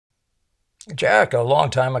Jack, a long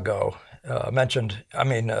time ago,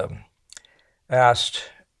 asked,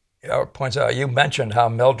 or points out, you mentioned how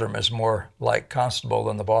Meldrum is more like Constable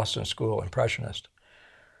than the Boston School Impressionist.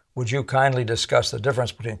 Would you kindly discuss the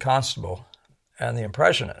difference between Constable and the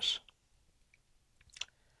Impressionists?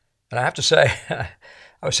 And I have to say,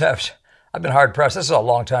 I've been hard pressed. This is a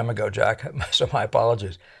long time ago, Jack, so my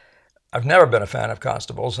apologies. I've never been a fan of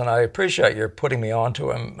constables, and I appreciate your putting me on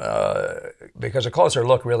to him because a closer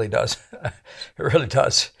look really does, it really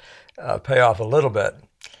does pay off a little bit.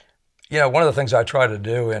 You know, one of the things I try to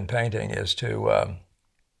do in painting is to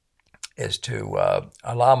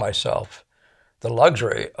allow myself the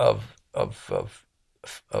luxury of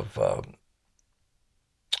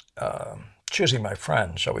choosing my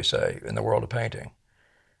friends, shall we say, in the world of painting.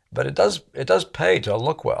 But it does pay to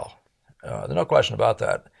look well. There's no question about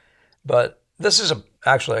that. But this is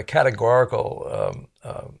actually a categorical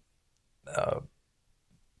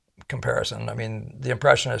comparison. I mean, the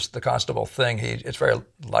Impressionist, the Constable thing, it's very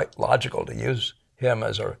logical to use him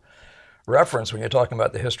as a reference when you're talking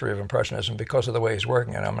about the history of Impressionism because of the way he's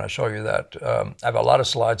working, and I'm going to show you that. I have a lot of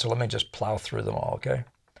slides, so let me just plow through them all, okay?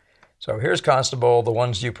 So here's Constable, the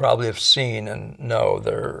ones you probably have seen and know.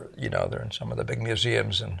 They're in some of the big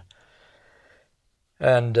museums,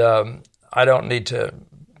 and I don't need to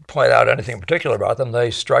point out anything particular about them.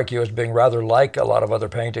 They strike you as being rather like a lot of other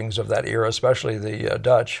paintings of that era, especially the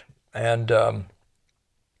Dutch. And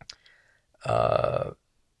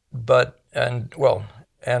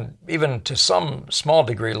and even to some small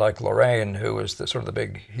degree, like Lorraine, who is the sort of the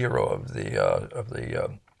big hero of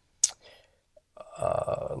the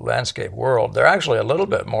landscape world, they're actually a little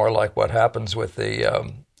bit more like what happens with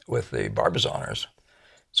the Barbizoners.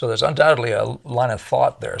 So there's undoubtedly a line of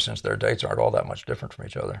thought there, since their dates aren't all that much different from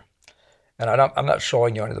each other. And I'm not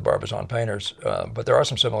showing you any of the Barbizon painters, but there are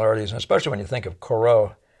some similarities, and especially when you think of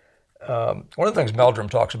Corot. One of the things Meldrum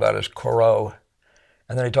talks about is Corot,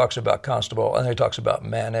 and then he talks about Constable, and then he talks about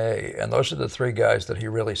Manet, and those are the three guys that he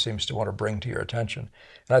really seems to want to bring to your attention.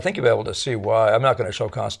 And I think you'll be able to see why. I'm not going to show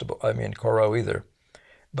Corot either.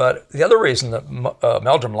 But the other reason that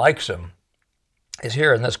Meldrum likes him is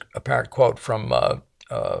here in this apparent quote from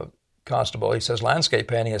Constable. He says, landscape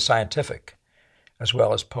painting is scientific as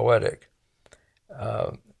well as poetic.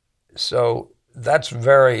 So that's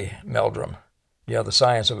very Meldrum, the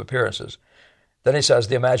science of appearances. Then he says,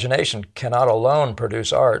 the imagination cannot alone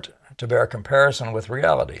produce art to bear comparison with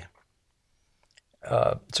reality.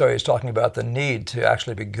 So he's talking about the need to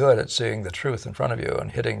actually be good at seeing the truth in front of you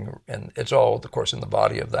and hitting, and it's all, of course, in the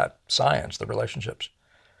body of that science, the relationships.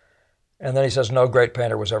 And then he says, no great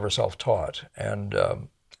painter was ever self-taught. And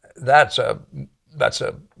it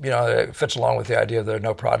fits along with the idea that there are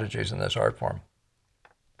no prodigies in this art form.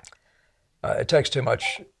 It takes too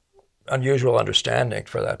much unusual understanding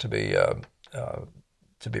for that to be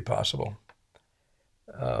possible.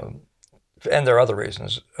 And there are other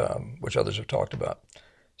reasons, which others have talked about.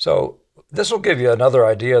 So this will give you another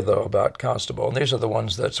idea, though, about Constable. And these are the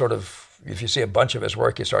ones that sort of, if you see a bunch of his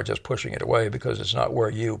work, you start just pushing it away because it's not where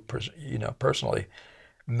you personally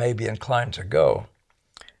may be inclined to go.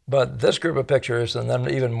 But this group of pictures, and then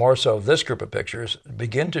even more so this group of pictures,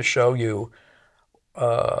 begin to show you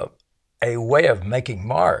a way of making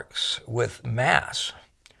marks with mass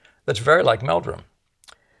that's very like Meldrum.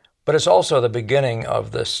 But it's also the beginning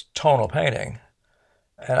of this tonal painting.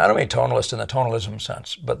 And I don't mean tonalist in the tonalism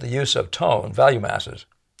sense, but the use of tone, value masses,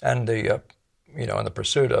 and the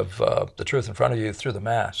pursuit of the truth in front of you through the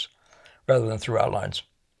mass rather than through outlines.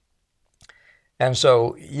 And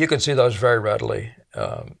so you can see those very readily.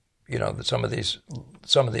 That some of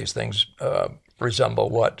these things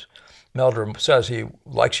resemble what Meldrum says he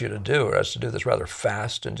likes you to do, or has to do this rather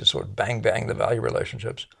fast and just sort of bang bang the value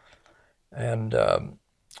relationships and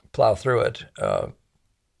plow through it.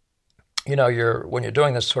 When you're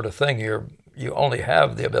doing this sort of thing, you only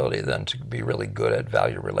have the ability then to be really good at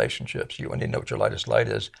value relationships. You need to know what your lightest light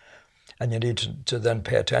is, and you need to then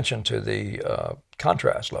pay attention to the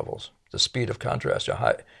contrast levels, the speed of contrast,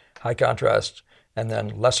 high contrast, and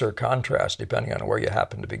then lesser contrast depending on where you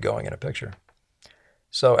happen to be going in a picture.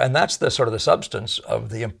 So, and that's the sort of the substance of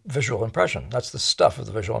the visual impression. That's the stuff of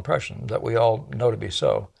the visual impression that we all know to be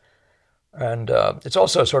so. And it's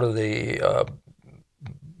also sort of the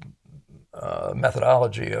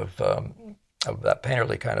methodology of that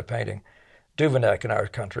painterly kind of painting. Duveneck in our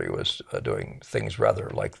country was doing things rather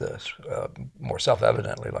like this, more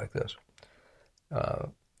self-evidently like this.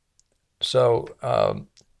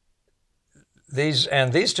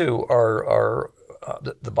 These two are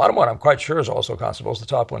the bottom one I'm quite sure is also Constables. The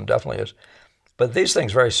top one definitely is. But these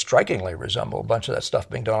things very strikingly resemble a bunch of that stuff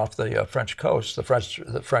being done off the French coast, the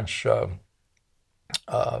French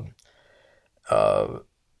uh, uh,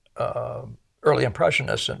 early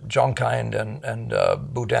Impressionists, and Jonkind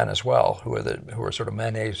and Boudin as well, who are sort of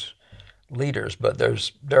Manet's leaders. But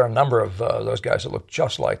there are a number of those guys that look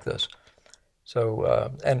just like this.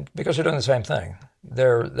 So and because they're doing the same thing,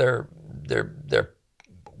 they're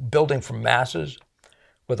building from masses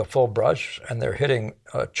with a full brush, and they're hitting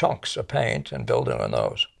chunks of paint and building on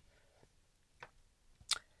those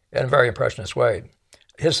in a very impressionist way.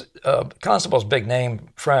 His Constable's big name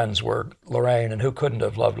friends were Lorraine, and who couldn't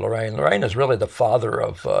have loved Lorraine? Lorraine is really the father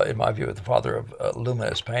of, in my view, the father of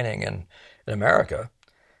luminous painting in America.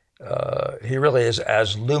 He really is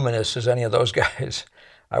as luminous as any of those guys,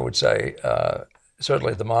 I would say.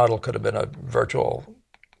 Certainly the model could have been a virtual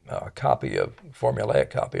copy, a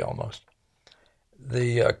formulaic copy almost.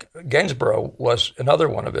 The Gainsborough was another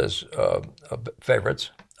one of his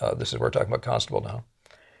favorites. This is, we're talking about Constable now.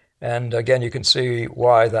 And again, you can see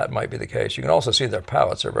why that might be the case. You can also see their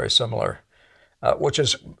palettes are very similar, which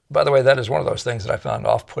is, by the way, that is one of those things that I found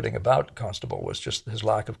off-putting about Constable, was just his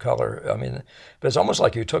lack of color. I mean, but it's almost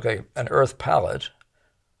like you took an earth palette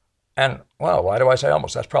and, well, why do I say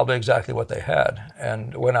almost? That's probably exactly what they had,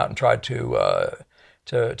 and went out and tried to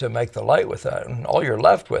make the light with that. And all you're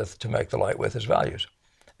left with to make the light with is values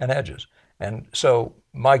and edges. And so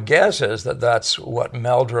my guess is that that's what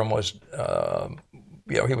Meldrum was,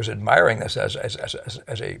 he was admiring this as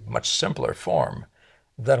a much simpler form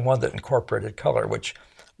than one that incorporated color, which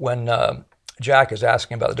when Jack is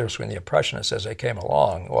asking about the difference between the Impressionists as they came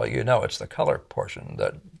along, well, it's the color portion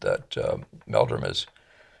that Meldrum is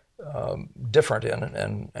different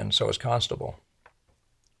in, and so is Constable.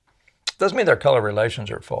 Doesn't mean their color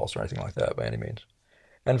relations are false or anything like that by any means.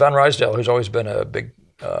 And Van Ruysdael, who's always been a big,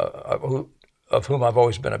 of whom I've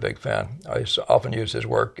always been a big fan. I often use his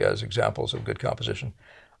work as examples of good composition.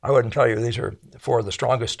 I wouldn't tell you these are four of the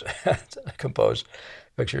strongest composed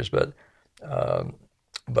pictures, but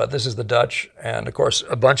this is the Dutch, and of course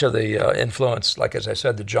a bunch of the influence, like as I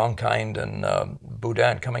said, the Jonkind and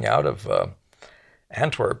Boudin coming out of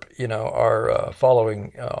Antwerp, are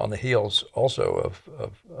following on the heels also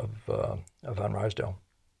of Van Ruysdael.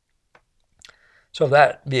 So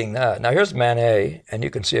that being that, now here's Manet, and you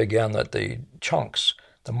can see again that the chunks,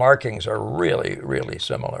 the markings are really, really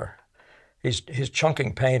similar. He's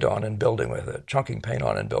chunking paint on and building with it, chunking paint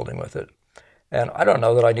on and building with it. And I don't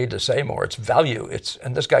know that I need to say more. It's value.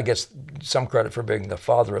 And this guy gets some credit for being the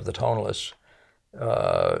father of the tonalists.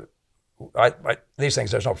 These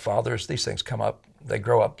things, there's no fathers. These things come up. They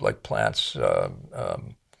grow up like plants. They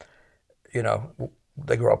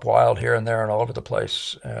grow up wild here and there and all over the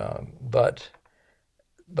place.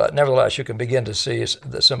 But nevertheless, you can begin to see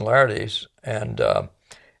the similarities. And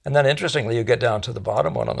then interestingly, you get down to the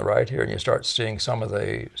bottom one on the right here, and you start seeing some of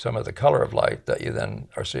the color of light that you then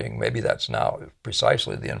are seeing. Maybe that's now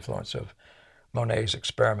precisely the influence of Monet's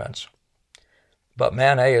experiments. But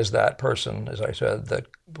Manet is that person, as I said, that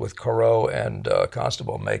with Corot and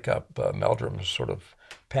Constable make up Meldrum's sort of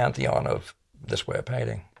pantheon of this way of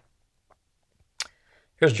painting.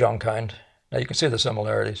 Here's Jonkind. Now you can see the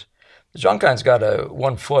similarities. Jonkind's got a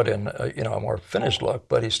 1 foot in a more finished look,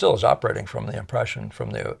 but he still is operating from the impression, from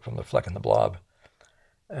the fleck and the blob,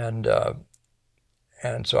 and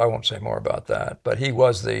so I won't say more about that. But he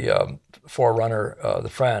was the forerunner, the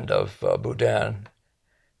friend of Boudin,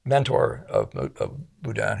 mentor of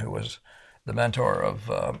Boudin, who was the mentor of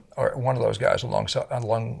or one of those guys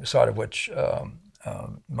alongside of which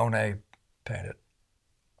Monet painted.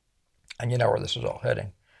 And you know where this is all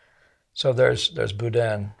heading. So there's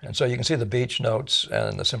Boudin, and so you can see the beach notes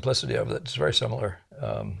and the simplicity of it. It's very similar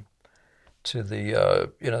to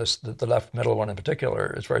the left middle one in particular.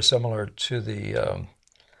 It's very similar to the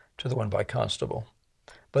one by Constable.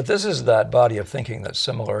 But this is that body of thinking that's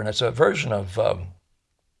similar, and it's a version of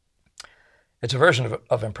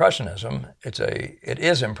Impressionism. It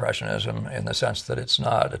is Impressionism in the sense that it's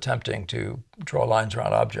not attempting to draw lines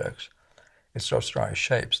around objects. It's so strong as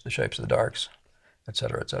shapes, the shapes of the darks, et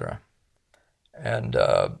cetera, et cetera. And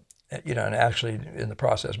and actually in the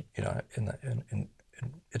process,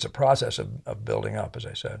 it's a process of building up, as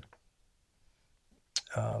I said.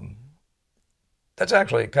 That's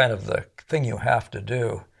actually kind of the thing you have to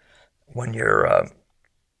do when you're,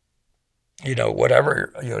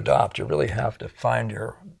 whatever you adopt, you really have to find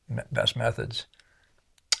your best methods.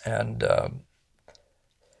 And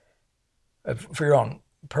for your own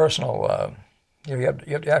personal, you have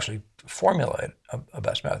to actually formulate a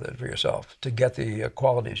best method for yourself to get the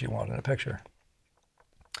qualities you want in a picture.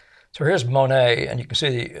 So here's Monet, and you can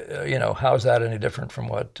see, how is that any different from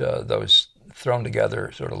what those thrown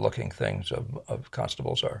together sort of looking things of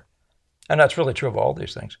Constables are? And that's really true of all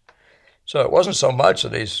these things. So it wasn't so much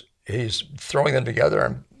that he's throwing them together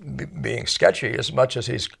and being sketchy as much as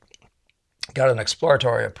he's got an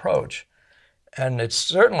exploratory approach. And it's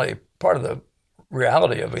certainly part of the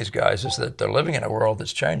reality of these guys is that they're living in a world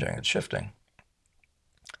that's changing, it's shifting.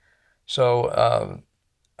 So,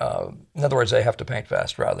 in other words, they have to paint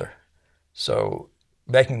fast, rather. So,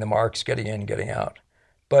 making the marks, getting in, getting out.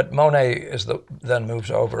 But Monet then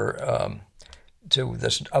moves over to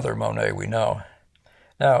this other Monet we know.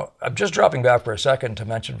 Now, I'm just dropping back for a second to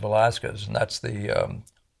mention Velázquez, and that's the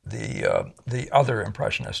other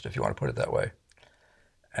impressionist, if you want to put it that way.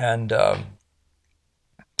 And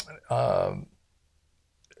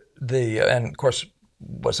and of course,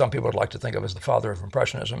 what some people would like to think of as the father of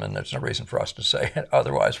Impressionism, and there's no reason for us to say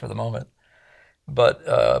otherwise for the moment. But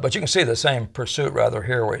you can see the same pursuit rather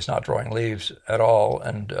here, where he's not drawing leaves at all,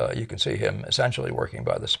 and you can see him essentially working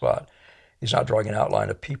by the spot. He's not drawing an outline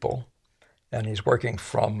of people, and he's working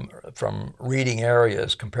from reading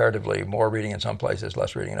areas, comparatively more reading in some places,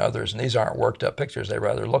 less reading in others. And these aren't worked up pictures; they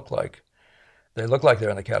rather look like they're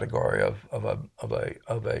in the category of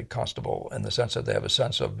a constable, in the sense that they have a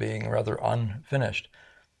sense of being rather unfinished.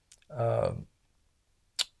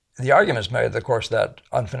 The argument is made that, of course, that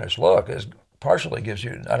unfinished look partially gives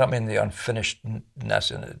you, I don't mean the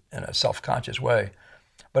unfinishedness in a self-conscious way,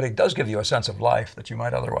 but it does give you a sense of life that you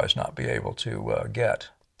might otherwise not be able to get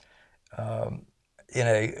in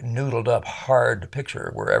a noodled up, hard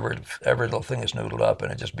picture where every little thing is noodled up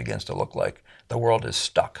and it just begins to look like the world is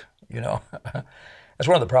stuck, you know. That's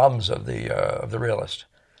one of the problems of the realist.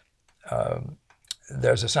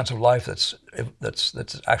 There's a sense of life that's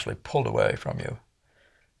actually pulled away from you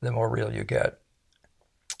the more real you get.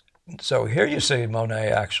 So here you see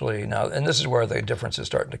Monet actually now, and this is where the difference is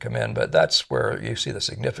starting to come in, but that's where you see the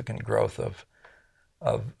significant growth of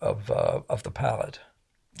the palette.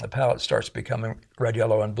 The palette starts becoming red,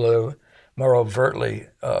 yellow, and blue, more overtly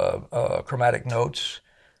chromatic notes,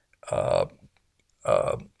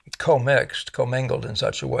 co-mixed, commingled in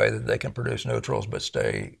such a way that they can produce neutrals but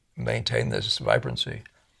maintain this vibrancy,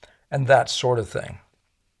 and that sort of thing.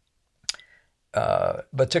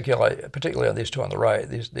 Particularly on these two on the right,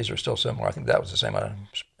 these are still similar. I think that was the same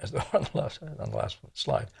as the one on the last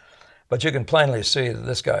slide. But you can plainly see that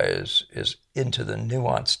this guy is into the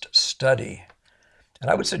nuanced study. And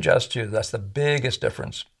I would suggest to you that's the biggest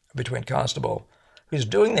difference between Constable. He's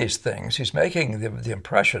doing these things, he's making the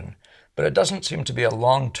impression, but it doesn't seem to be a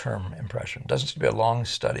long-term impression. It doesn't seem to be a long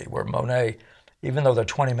study, where Monet, even though they're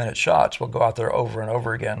 20-minute shots, will go out there over and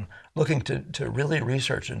over again, looking to really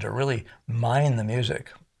research and to really mine the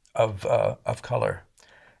music of color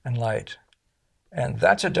and light. And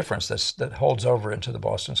that's a difference that holds over into the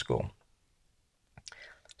Boston School.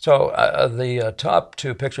 So the top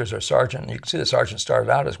two pictures are Sargent. You can see that Sargent started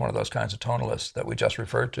out as one of those kinds of tonalists that we just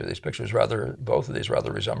referred to. These pictures both of these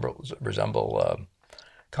rather resemble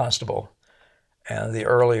Constable, and the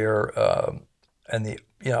earlier and the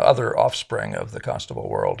other offspring of the Constable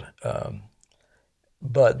world.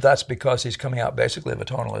 But that's because he's coming out basically of a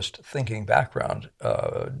tonalist thinking background,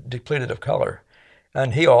 depleted of color.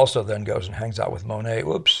 And he also then goes and hangs out with Monet,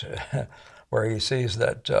 where he sees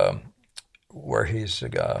that, where he's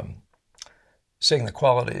seeing the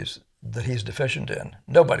qualities that he's deficient in.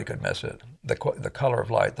 Nobody could miss it. The color of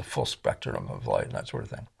light, the full spectrum of light, and that sort of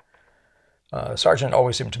thing. Sargent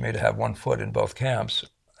always seemed to me to have one foot in both camps,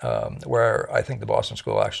 where I think the Boston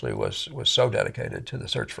School actually was so dedicated to the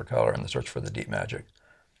search for color and the search for the deep magic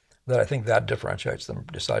that I think that differentiates them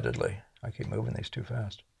decidedly. I keep moving these too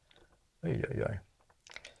fast.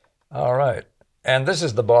 All right. And this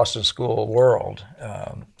is the Boston School world.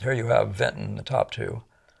 Here you have Vinton, the top two.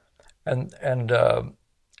 And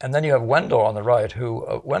then you have Wendell on the right,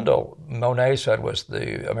 who Wendell, Monet said, was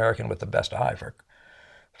the American with the best eye for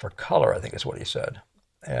color, I think is what he said.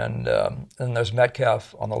 And there's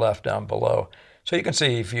Metcalf on the left down below. So you can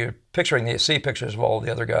see, if you're see pictures of all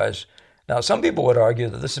the other guys. Now, some people would argue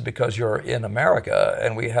that this is because you're in America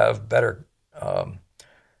and we have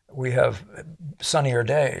sunnier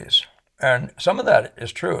days. And some of that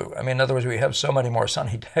is true. I mean, in other words, we have so many more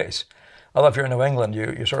sunny days. Although if you're in New England,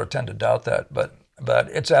 you sort of tend to doubt that. But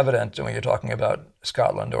it's evident when you're talking about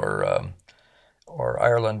Scotland or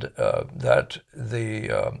Ireland that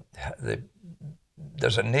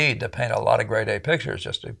there's a need to paint a lot of grade A pictures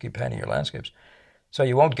just to keep painting your landscapes. So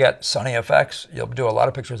you won't get sunny effects. You'll do a lot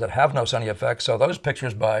of pictures that have no sunny effects. So those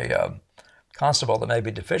pictures by Constable that may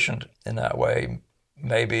be deficient in that way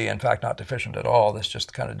may be, in fact, not deficient at all. That's just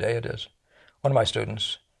the kind of day it is. One of my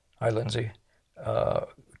students, hi Lindsay,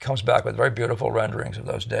 comes back with very beautiful renderings of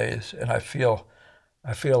those days, and I feel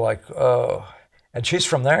like, oh, and she's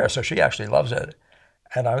from there, so she actually loves it.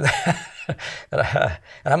 And I'm and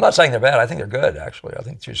I'm not saying they're bad. I think they're good, actually. I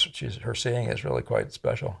think her seeing is really quite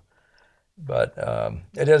special. But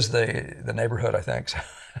it is the neighborhood, I think.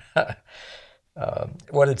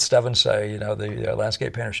 What did Steven say? You know, the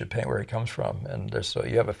landscape painter should paint where he comes from, and so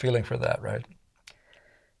you have a feeling for that, right?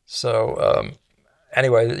 So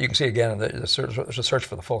anyway, you can see again there's a search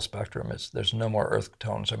for the full spectrum. There's no more earth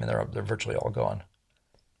tones. I mean, they're virtually all gone.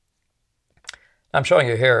 I'm showing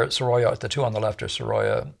you here Sorolla. The two on the left are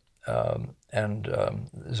Sorolla, and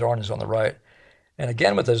Zorn is on the right. And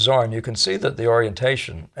again, with the Zorn, you can see that the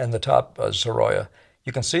orientation, and the top Sorolla,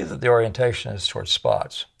 you can see that the orientation is towards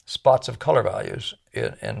spots of color values,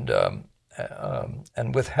 and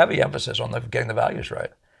with heavy emphasis on getting the values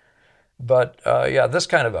right. But yeah, this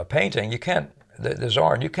kind of a painting, you can't, the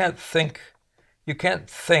Zorn, you can't think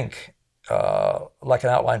like an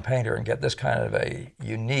outline painter and get this kind of a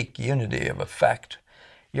unique unity of effect.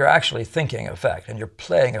 You're actually thinking effect, and you're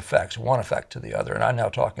playing effects, one effect to the other. And I'm now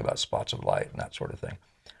talking about spots of light and that sort of thing.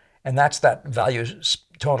 And that's that value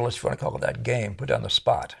tonalist, if you want to call it that game. Put down the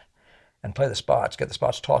spot and play the spots, get the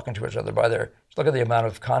spots talking to each other by their, look at the amount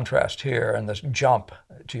of contrast here and this jump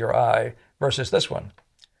to your eye versus this one.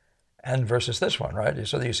 And versus this one, right?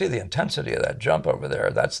 So you see the intensity of that jump over there.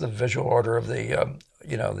 That's the visual order of the, of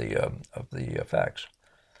the effects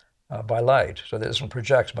by light. So this one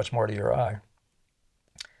projects much more to your eye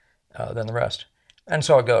than the rest, and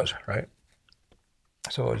so it goes, right?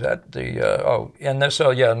 So is that the and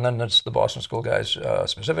then it's the Boston School guys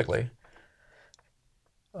specifically,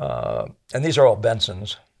 and these are all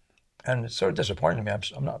Bensons, and it's sort of disappointing to me.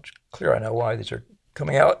 I'm not clear I know why these are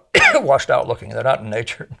coming out washed out looking. They're not in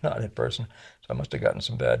nature, not in person. So I must have gotten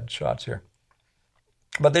some bad shots here.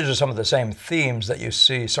 But these are some of the same themes that you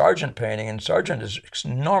see Sargent painting, and Sargent is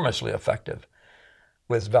enormously effective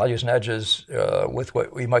with values and edges, with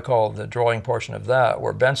what we might call the drawing portion of that,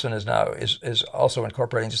 where Benson is now is also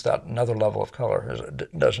incorporating just that another level of color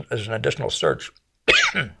as an additional search.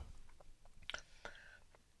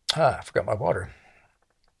 I forgot my water.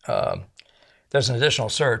 There's an additional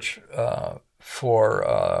search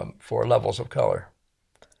for levels of color.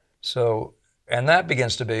 So, and that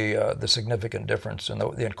begins to be the significant difference in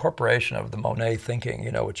the incorporation of the Monet thinking,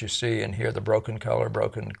 you know, what you see and hear, the broken color,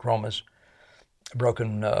 broken chromas,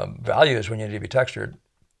 broken values when you need to be textured.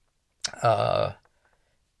 But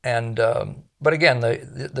again,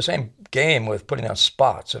 the same game with putting out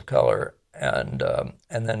spots of color and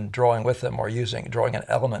then drawing with them or drawing an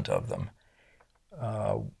element of them.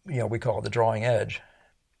 We call it the drawing edge.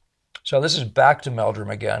 So this is back to Meldrum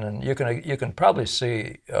again, and you can probably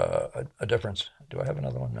see a difference. Do I have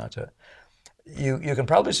another one? No, that's it. You can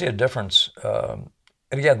probably see a difference. And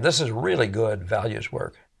again, this is really good values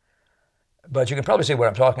work. But you can probably see what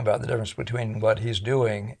I'm talking about, the difference between what he's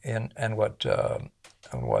doing and what the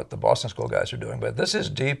Boston School guys are doing. But this is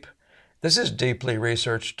deep. This is deeply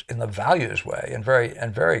researched in the values way and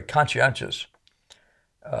very conscientious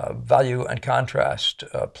value and contrast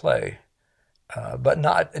play. But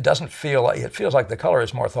it doesn't feel like, it feels like the color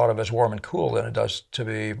is more thought of as warm and cool than it does to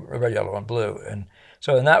be red, yellow, and blue. And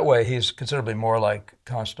so in that way, he's considerably more like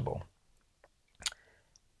Constable.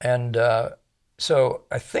 And so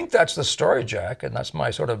I think that's the story, Jack, and that's my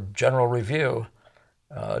sort of general review.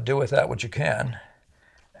 Do with that what you can.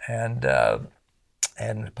 And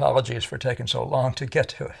apologies for taking so long to get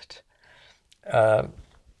to it.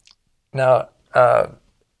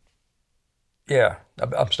 Yeah,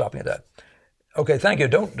 I'm stopping at that. Okay, thank you.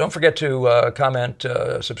 Don't forget to comment,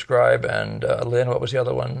 subscribe, and Lynn, what was the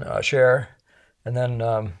other one? Share, and then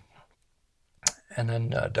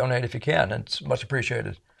donate if you can. It's much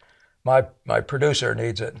appreciated. My producer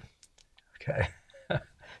needs it. Okay,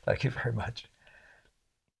 thank you very much.